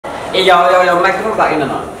Hey, your microphone plug in or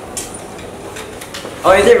not?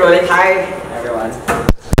 Oh, is it rolling? Hi, everyone.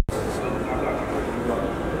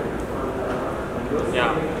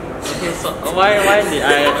 Yeah. Okay, so why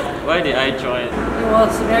did I join? It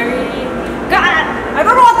was very... God! I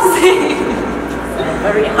don't know what to say!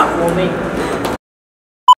 Very heartwarming.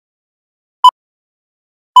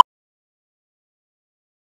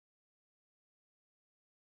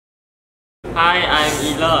 Hi, I'm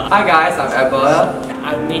Eber. Hi guys, I'm Eber.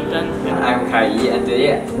 I'm Nathan. And I'm Kaen, and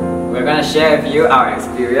today we're gonna share with you our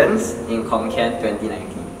experience in Kaen 2019.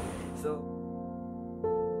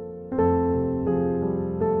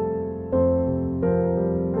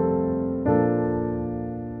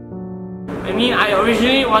 I mean, I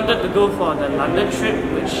originally wanted to go for the London trip,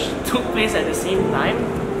 which took place at the same time,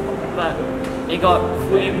 but it got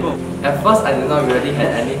fully booked. At first, I did not really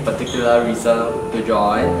have any particular reason to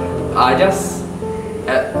join. I just,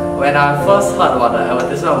 when I first heard about the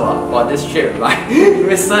advertisement for this trip by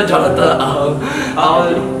Mr. Jonathan, I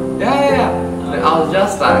was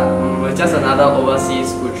just like, it's just another overseas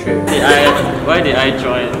school trip. Why did I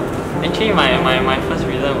join? Actually, my first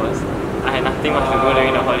reason was I had nothing much to do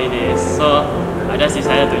during the holidays, so I just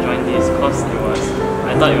decided to join this because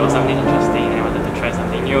I thought it was something interesting and I wanted to try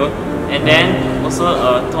something new. And then also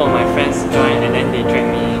two of my friends joined, and then they dragged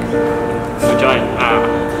me to join.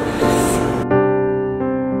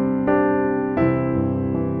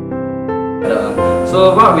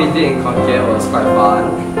 So what we did in Khon was quite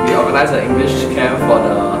fun. We organized an English camp for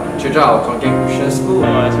the children of Khon Christian School.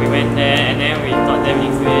 We went there and then we taught them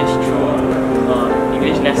English through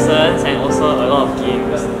English lessons and also a lot of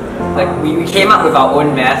games. Like we came up with our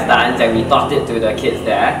own mass dance and we taught it to the kids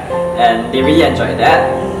there, and they really enjoyed that.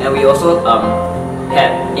 And we also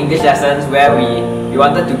had English lessons where we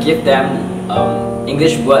wanted to give them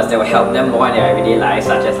English words that will help them more in their everyday life,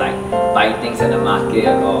 such as like buying things at the market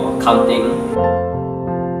or counting.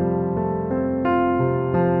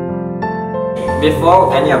 Before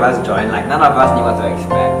any of us joined, like none of us knew what to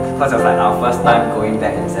expect because it was like our first time going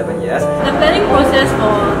back in 7 years. The planning process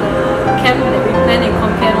for the camp that we planned in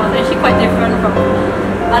Khon was actually quite different from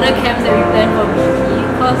other camps that we planned for BP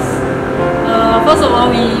because first of all,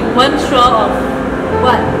 we weren't sure of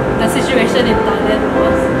what the situation in Thailand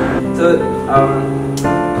was. So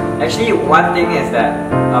actually one thing is that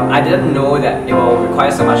I didn't know that it will require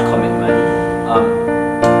so much commitment.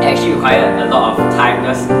 It actually required a lot of time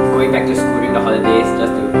just going back to school during the holidays just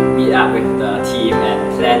to meet up with the team and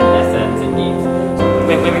plan lessons and games.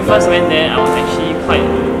 When we first went there, I was actually quite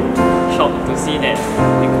shocked to see that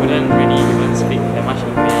they couldn't really even speak that much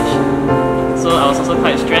English. So I was also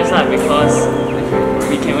quite stressed because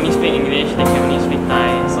we can only speak English, they can only speak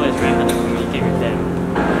Thai, so it's very hard to communicate with them.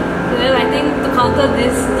 So then I think to counter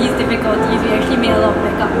these difficulties, we actually made a lot of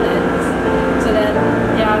backup plans. So that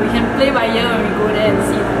we can play by ear when we go there and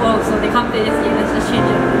see, oh, so they can't play this game, let's just change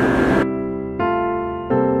it.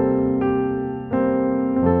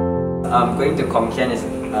 Going to Khon is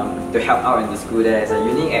to help out in the school there. It's a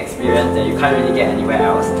unique experience that you can't really get anywhere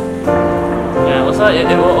else. Yeah, also it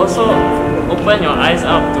will also open your eyes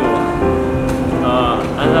up to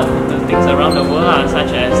things around the world,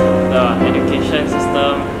 such as the education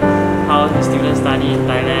system, how the students study in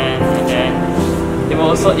Thailand, and then it will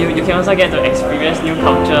also, you can also get to experience new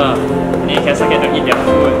culture, and then you can also get to eat their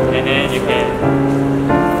food, and then you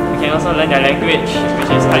can also learn their language, which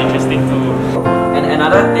is quite interesting too. And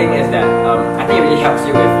another thing is that I think it really helps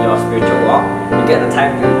you with your spiritual walk. You get the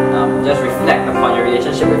time to just reflect upon your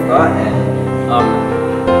relationship with God and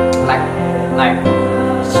like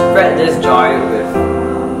spread this joy with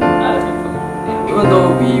other people. Yeah. Even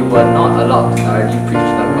though we were not allowed to directly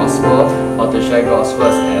preach the gospel or to share God's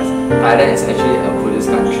words, as Thailand is actually a Buddhist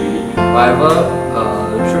country. However,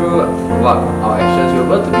 through our actions, we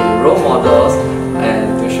were able to be role models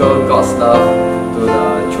and to show God's love to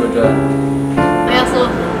the children. Yeah, so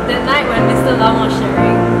that night when Mr. Lam was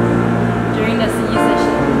sharing during the CE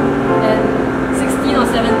session, and 16 or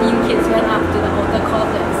 17 kids went up to the altar call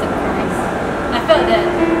to accept Christ. I felt that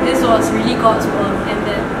this was really God's work, and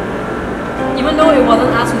that even though it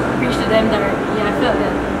wasn't us who preached to them directly, I felt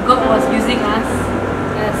that God was using us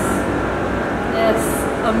as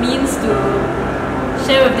a means to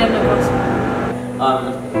share with them the gospel.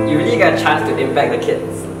 You really get a chance to impact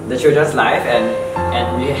the children's life,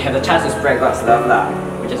 and we have the chance to spread God's love,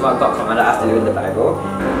 which is what God commanded us to do in the Bible.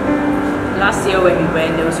 Last year when we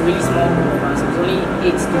went, there was a really small group of us. It was only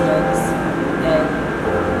 8 students and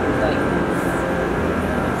like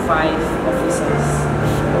 5 officers.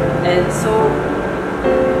 And so,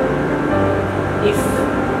 if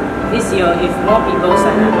this year, if more people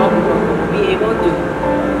sign up, more people go, be able to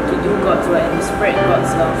do God's work and to spread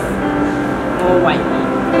God's love more widely.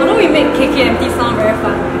 Although we make KKMT sound very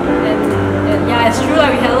fun, and yeah, it's true,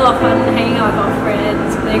 like we had a lot of fun hanging out with our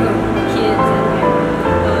friends, playing with the kids,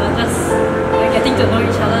 and just getting to know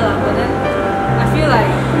each other. But then I feel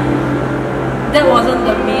like that wasn't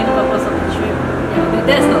the main purpose of the trip. Yeah,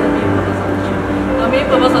 that's not the main purpose of the trip. Our main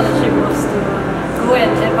purpose of the trip was to go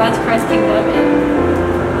and advance Christ's kingdom and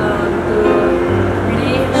to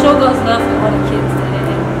really show God's love to all the kids and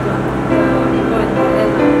people in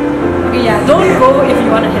Thailand. Okay, yeah, don't go if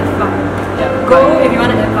you want to have fun. Yeah, go if you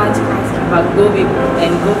want to advance Christ. But go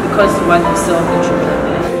because you want to serve the children.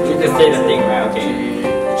 You just say the thing, right? Okay.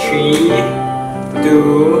 3,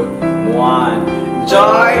 2, 1.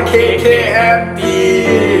 Join KKMT!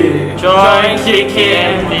 Join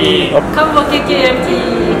KKMT! Come for KKMT!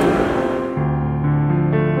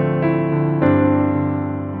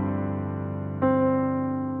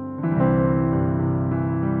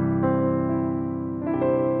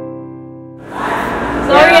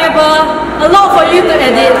 Sorry, Eber. A lot for you to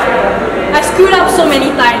edit. I screwed up so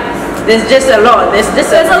many times. There's just a lot. There's a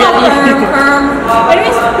lot of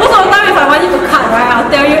Anyways, most of the time if I want you to cut, right, I'll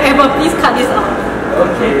tell you, Eber, please cut this out.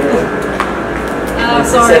 Okay.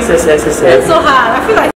 Sorry. Yes. It's so hard. I feel like